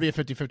Yes, that would be a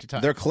 50-50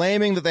 tie. They're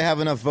claiming that they have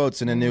enough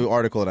votes in a new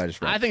article that I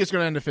just read. I think it's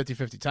going to end a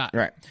 50-50 tie.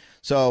 Right.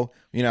 So,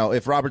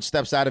 if Robert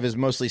steps out of his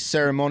mostly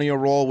ceremonial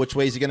role, which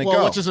way is he going to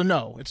go? Which is a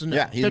no. It's a no.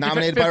 Yeah, he's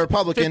nominated by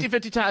Republican.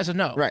 50-50 tie is a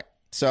no. Right.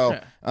 So,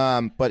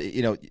 but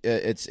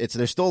it's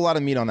there's still a lot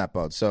of meat on that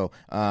bone. So,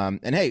 and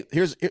hey,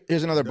 here's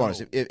another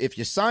bonus. If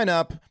you sign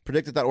up,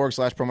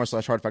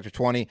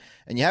 predicted.org/promo/hardfactor20,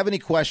 and you have any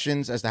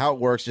questions as to how it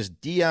works, just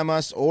DM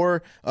us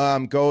or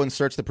go and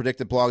search the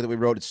Predicted blog that we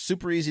wrote. It's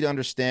super easy to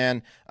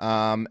understand.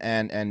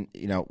 And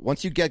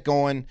once you get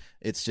going,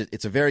 it's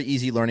a very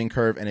easy learning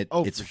curve, and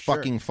it's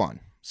fucking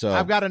fun. So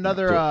I've got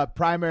another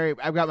primary.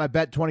 I've got my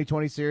Bet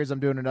 2020 series. I'm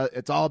doing another.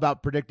 It's all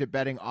about predicted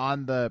betting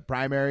on the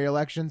primary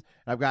elections.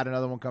 I've got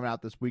another one coming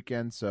out this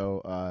weekend,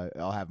 so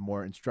I'll have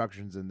more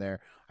instructions in there.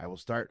 I will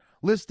start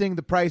listing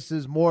the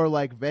prices more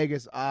like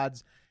Vegas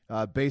odds.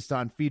 based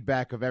on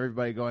feedback of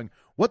everybody going,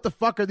 what the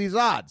fuck are these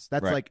odds?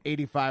 That's Right. like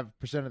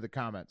 85% of the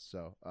comments.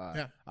 So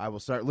I will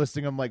start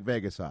listing them like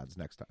Vegas odds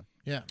next time.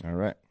 Yeah. All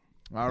right.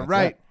 All That's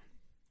right. it.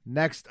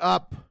 Next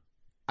up,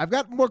 I've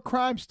got more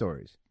crime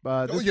stories.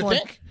 This You one-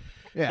 think?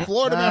 Yeah.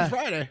 Florida Man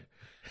Friday.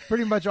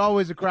 Pretty much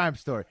always a crime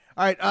story.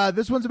 All right,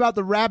 this one's about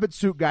the rabbit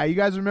suit guy. You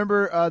guys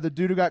remember the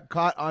dude who got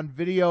caught on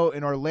video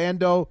in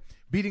Orlando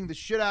beating the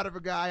shit out of a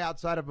guy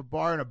outside of a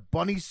bar in a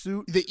bunny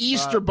suit? The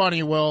Easter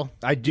Bunny, Will.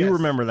 I do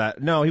remember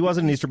that. No, he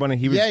wasn't an Easter Bunny.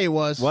 He was. Yeah, he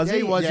was. Was Yeah, he?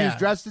 he was. He Yeah. was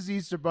dressed as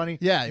Easter Bunny.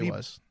 Yeah, And he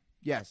was.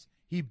 Yes.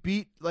 He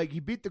beat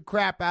the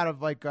crap out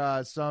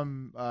of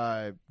some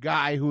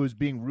guy who was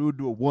being rude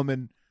to a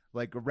woman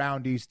like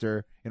around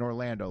Easter in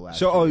Orlando last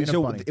year. in a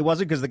So bunny. it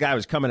wasn't because the guy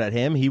was coming at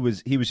him. He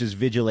was just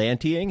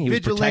vigilanteing. He was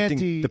Vigilante protecting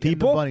the in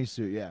people. the bunny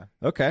suit, yeah.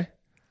 Okay.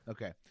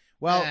 Okay.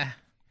 Well,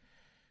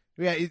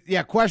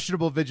 yeah,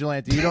 questionable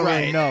vigilante. You don't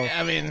really know.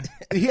 I mean,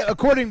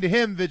 According to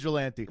him,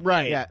 vigilante.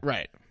 right. Yeah.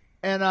 Right.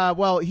 And,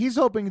 well, he's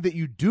hoping that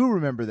you do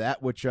remember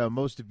that, which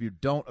most of you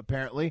don't,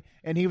 apparently.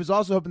 And he was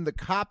also hoping the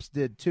cops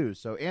did, too.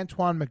 So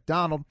Antoine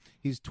McDonald,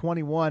 he's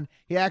 21.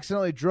 He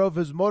accidentally drove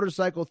his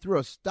motorcycle through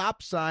a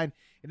stop sign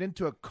and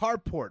into a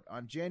carport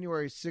on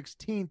January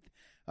 16th.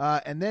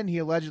 And then he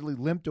allegedly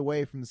limped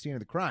away from the scene of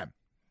the crime.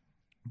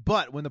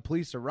 But when the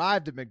police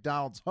arrived at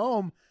McDonald's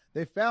home,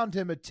 they found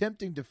him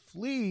attempting to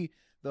flee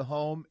the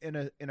home in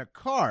a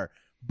car.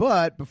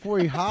 But before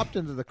he hopped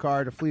into the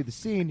car to flee the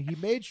scene, he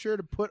made sure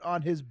to put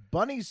on his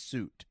bunny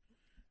suit,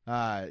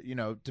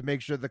 to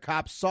make sure the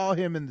cops saw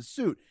him in the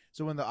suit.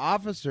 So when the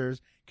officers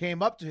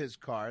came up to his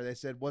car, they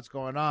said, "What's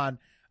going on?"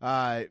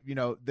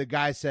 The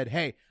guy said,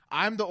 "Hey,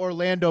 I'm the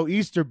Orlando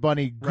Easter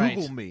Bunny.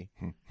 Google Right. me."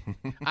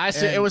 I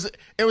see. It was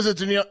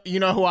a you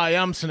know who I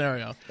am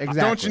scenario.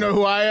 Exactly. Don't you know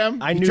who I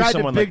am? I He knew tried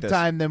someone to like big this.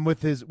 time them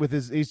with his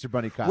Easter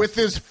Bunny costume. With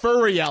his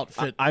furry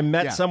outfit. I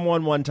met Yeah.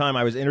 someone one time.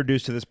 I was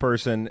introduced to this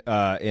person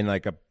in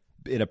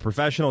a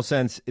professional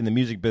sense in the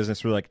music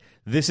business. We're like,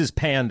 this is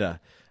Panda,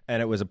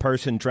 and it was a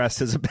person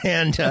dressed as a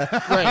panda,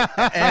 Right.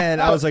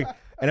 and I was like,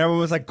 and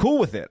everyone was like, cool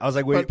with it. I was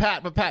like, wait,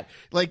 But Pat,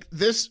 like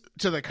this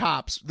to the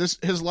cops.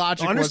 His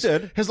logic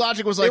Understood. was his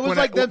logic was like it was when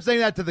like them saying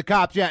that to the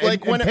cops. Yeah,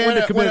 like and when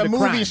Panda a committed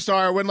movie crime.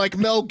 star, when like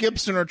Mel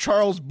Gibson or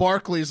Charles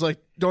Barkley's like,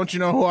 don't you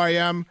know who I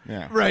am?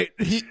 Yeah. Right.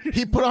 He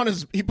put on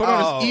his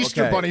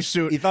Easter okay. Bunny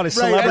suit. He thought his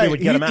Right, celebrity right. would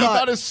get him He out.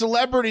 thought his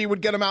celebrity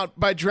would get him out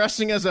by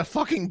dressing as a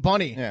fucking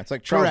bunny. Yeah, it's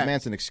like Charles Correct.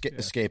 Manson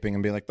escaping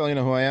and being like, "Oh, you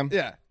know who I am?"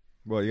 Yeah.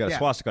 Well, you got a Yeah.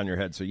 swastika on your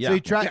head, so yeah. So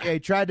he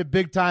tried to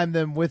big time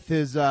them with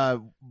his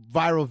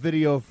viral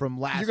video from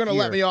last year. You're gonna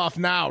let me off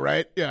now,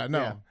 right? Yeah. No.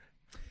 Yeah.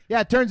 Yeah,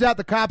 it turns out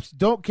the cops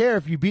don't care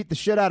if you beat the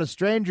shit out of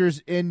strangers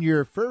in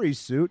your furry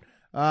suit.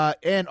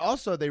 And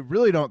also, they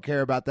really don't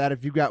care about that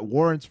if you got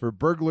warrants for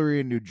burglary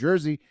in New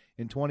Jersey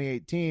in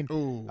 2018.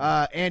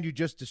 And you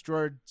just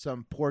destroyed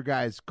some poor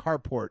guy's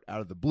carport out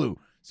of the blue.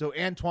 So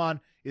Antoine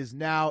is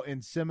now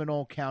in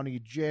Seminole County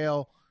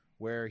Jail,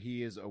 where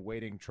he is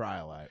awaiting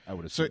trial, I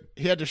would So assume.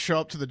 he had to show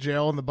up to the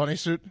jail in the bunny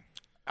suit.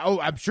 Oh,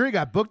 I'm sure he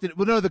got booked.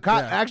 Well, no, the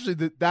cop Yeah.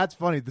 actually. That's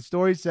funny. The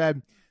story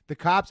said the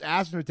cops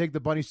asked him to take the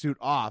bunny suit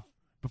off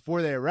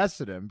before they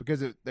arrested him because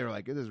they were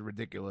like, "This is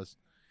ridiculous."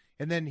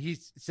 And then he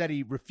said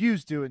he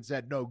refused to and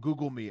said, "No,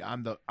 Google me.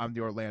 I'm the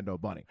Orlando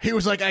Bunny. He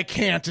was like, I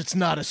can't. It's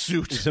not a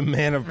suit. He's a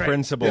man of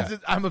principle.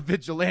 I'm a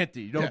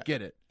vigilante. You don't Yeah.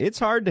 get it." It's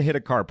hard to hit a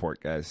carport,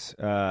 guys.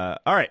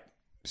 All right.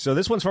 So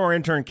this one's from our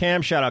intern,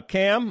 Cam. Shout out,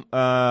 Cam.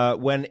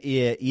 When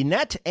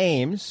Inette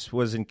Ames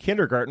was in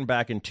kindergarten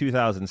back in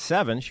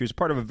 2007, she was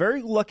part of a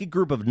very lucky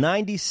group of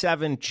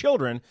 97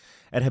 children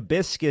at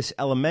Hibiscus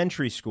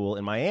Elementary School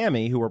in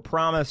Miami who were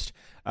promised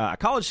a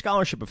college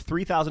scholarship of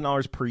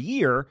 $3,000 per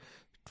year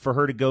for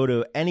her to go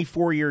to any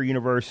four-year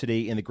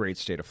university in the great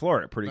state of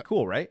Florida. Pretty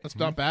cool, right? That's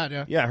not bad,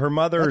 yeah. Yeah, her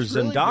mother, That's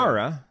really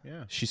Zendara,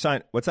 Yeah. she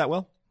signed... What's that,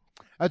 Will?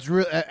 That's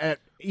real.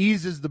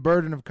 Eases the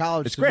burden of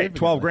college. It's great.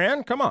 12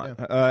 grand. Come on.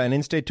 An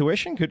in-state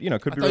tuition could be I really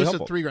thought you said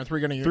helpful. $3 grand. $3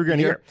 grand a year. $3 grand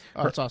a year.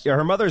 Oh, that's awesome. Yeah,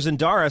 her mother,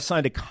 Zendara,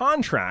 signed a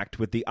contract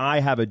with the I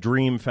Have a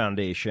Dream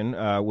Foundation,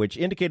 which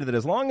indicated that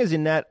as long as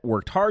Inette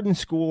worked hard in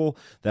school,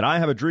 that I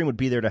Have a Dream would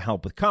be there to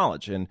help with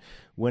college. And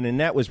when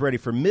Inette was ready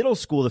for middle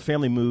school, the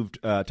family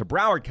moved to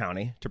Broward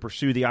County to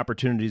pursue the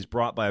opportunities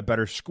brought by a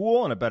better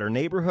school and a better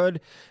neighborhood.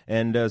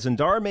 And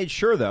Zendara made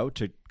sure, though,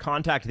 to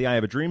contact the I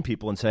Have a Dream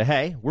people and say,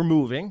 hey, we're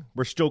moving.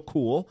 We're still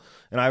cool.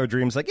 And I Have a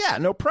Dream's like, yeah,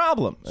 no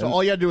problem. So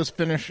all you had to do was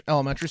finish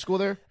elementary school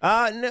there?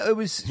 No, it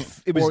was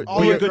All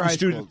be a your good high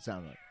student school, it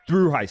sounded like.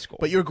 through high school.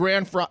 But you were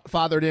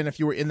grandfathered in if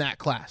you were in that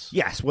class.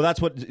 Yes, well,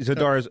 that's what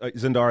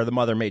Zendara, the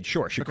mother, made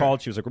sure. She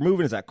called. She was like, "We're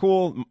moving. Is that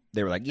cool?"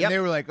 They were like, "Yep." And they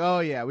were like, "Oh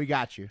yeah, we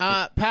got you."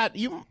 Pat,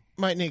 you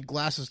might need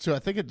glasses too. I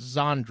think it's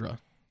Zandra.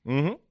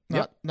 Mm-hmm.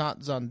 Not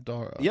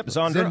Zandara. Yep,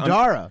 Zondra.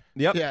 Zendara.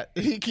 Yep. Yeah,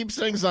 he keeps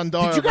saying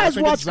Zandara. Did you but I guys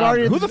think watch it's Zandra.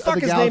 Guardians Who the of fuck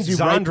the is named Galaxy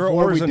right Zondra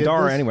before or we did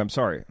Zendara this? anyway? I'm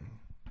sorry.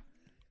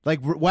 Like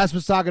Wes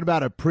was talking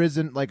about a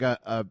prison, like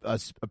a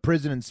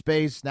prison in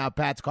space. Now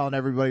Pat's calling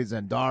everybody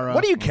Zendara.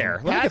 What do you care?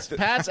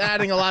 Pat's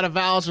adding a lot of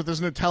vowels with his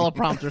new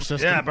teleprompter system.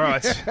 Yeah, bro,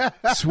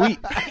 it's sweet.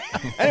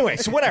 Anyway,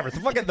 so whatever.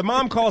 The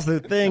mom calls the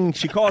thing.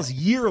 She calls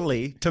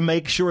yearly to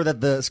make sure that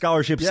the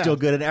scholarship's still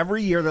good. And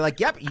every year they're like,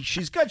 "Yep,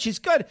 she's good. She's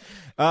good."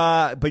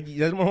 But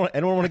anyone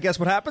want to guess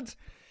what happens?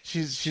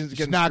 She's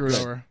getting not screwed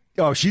good. over.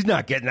 Oh, she's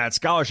not getting that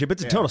scholarship.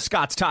 It's a total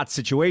Scott's Tots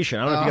situation.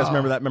 I don't know if you guys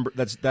remember that.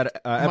 That's that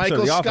episode Michael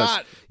of The Office.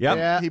 Scott. Yep.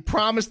 Yeah. He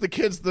promised the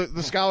kids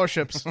the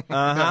scholarships.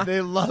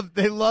 They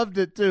loved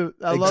it too.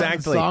 I love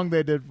the song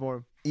they did for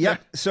him.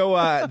 Yep. So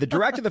the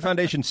director of the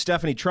foundation,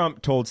 Stephanie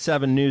Trump, told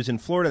 7 News in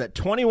Florida that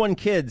 21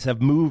 kids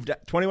have moved.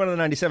 21 of the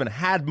 97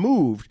 had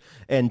moved,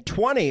 and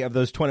 20 of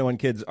those 21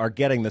 kids are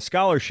getting the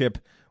scholarship,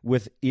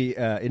 with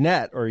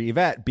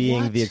Yvette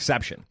being the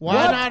exception.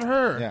 Why not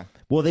her? Yeah.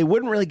 Well, they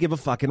wouldn't really give a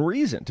fucking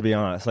reason, to be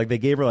honest. Like, they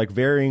gave her, like,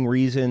 varying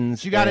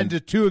reasons. She got into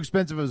too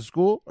expensive of a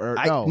school? Or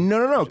no?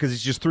 No, because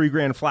it's just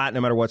 $3,000 flat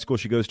no matter what school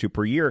she goes to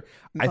per year.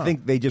 I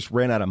think they just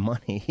ran out of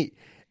money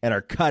and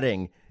are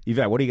cutting.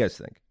 Yvette, what do you guys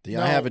think?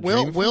 I have a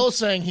dream? Will's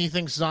saying he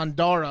thinks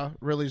Zandara,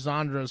 really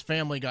Zandra's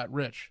family, got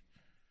rich.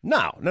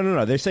 No.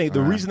 They're saying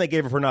the reason they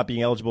gave her for not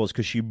being eligible is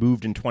because she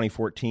moved in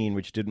 2014,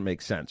 which didn't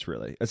make sense,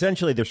 really.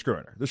 Essentially, they're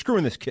screwing her. They're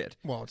screwing this kid.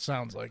 Well, it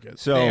sounds like it.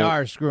 So They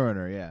are screwing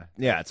her, yeah.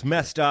 Yeah, it's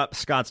messed up.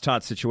 Scott's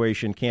Tots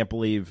situation. Can't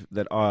believe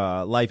that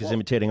life is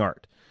imitating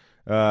art.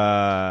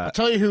 I'll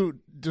tell you who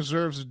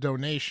deserves a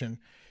donation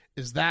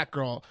is that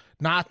girl,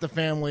 not the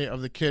family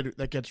of the kid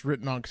that gets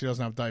written on because he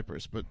doesn't have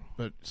diapers. But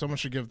someone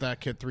should give that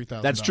kid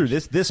 $3,000. That's true.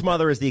 This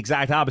mother is the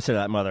exact opposite of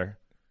that mother,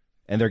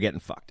 and they're getting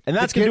fucked. And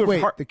that's going to do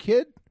it for the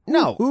kid?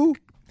 No. Who?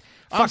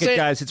 Fuck it,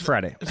 guys. It's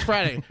Friday. It's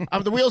Friday.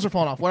 The wheels are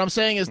falling off. What I'm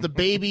saying is the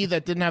baby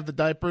that didn't have the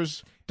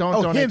diapers,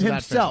 don't donate to that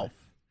himself. family.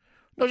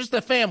 No, just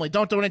the family.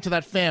 Don't donate to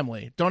that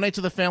family. Donate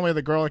to the family of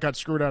the girl that got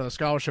screwed out of the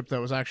scholarship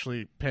that was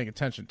actually paying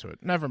attention to it.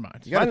 Never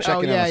mind. You got to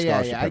check in on a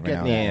scholarship I every get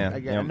now that. and then. I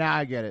get it. Now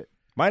I get it.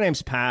 My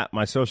name's Pat.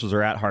 My socials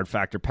are at Hard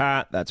Factor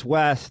Pat. That's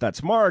Wes.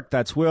 That's Mark.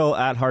 That's Will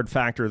at Hard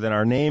Factor. Then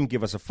our name.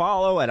 Give us a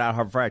follow at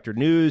Hard Factor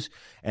News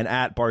and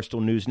at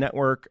Barstool News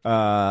Network.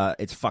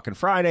 It's fucking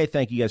Friday.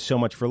 Thank you guys so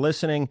much for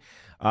listening.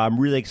 I'm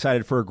really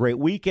excited for a great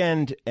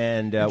weekend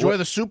and enjoy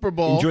the Super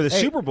Bowl. Enjoy the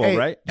Super Bowl,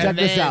 right? Check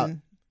this out.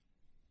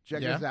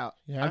 Check Yeah? this out.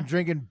 Yeah? I'm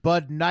drinking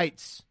Bud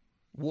Nights.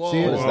 Whoa.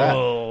 See, What is that?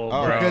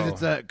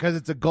 Oh, because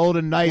it's a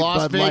golden night.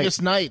 Las Bud Vegas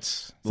Light.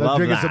 Nights. So I'm Love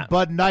drinking that. some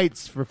Bud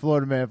Nights for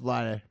Florida Man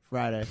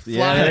Friday.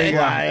 Yeah, there you go.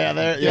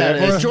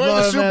 Yeah, Enjoy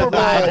the Super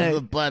Bowl.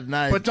 the Bud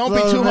Night. But don't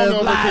be too Florida hungover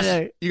because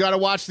Friday. you got to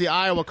watch the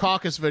Iowa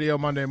caucus video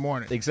Monday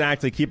morning.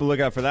 Exactly. Keep a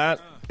lookout for that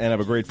and have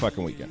a great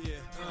fucking weekend.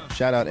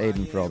 Shout out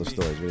Aiden for all the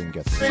stories we didn't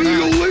get to. See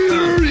you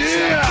later,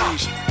 yeah!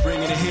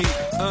 Bringing the heat,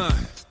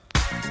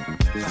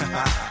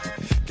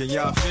 Can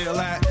y'all feel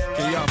that?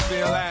 Can y'all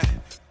feel that?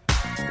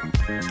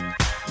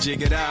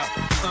 Jig it out,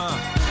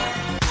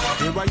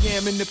 Here I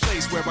am in the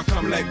place where I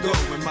come let go.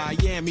 In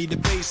Miami, the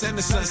base and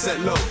the sunset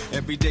low.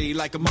 Every day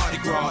like a Mardi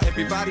Gras.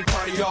 Everybody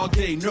party all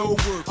day, no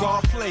work,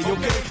 all play,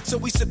 okay? So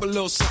we sip a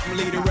little something,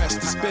 leave the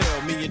rest to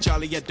spill. Me and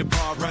Charlie at the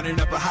bar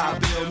running up a high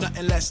bill.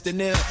 Nothing less than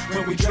ill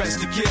when we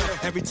dress to kill.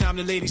 Every time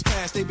the ladies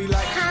pass, they be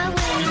like,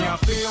 can y'all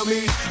feel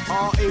me?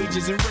 All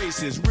ages and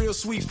races, real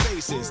sweet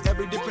faces.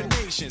 Every different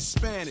nation,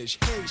 Spanish,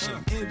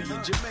 Haitian,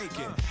 Indian,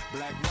 Jamaican,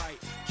 black, white,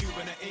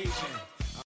 Cuban, or Asian.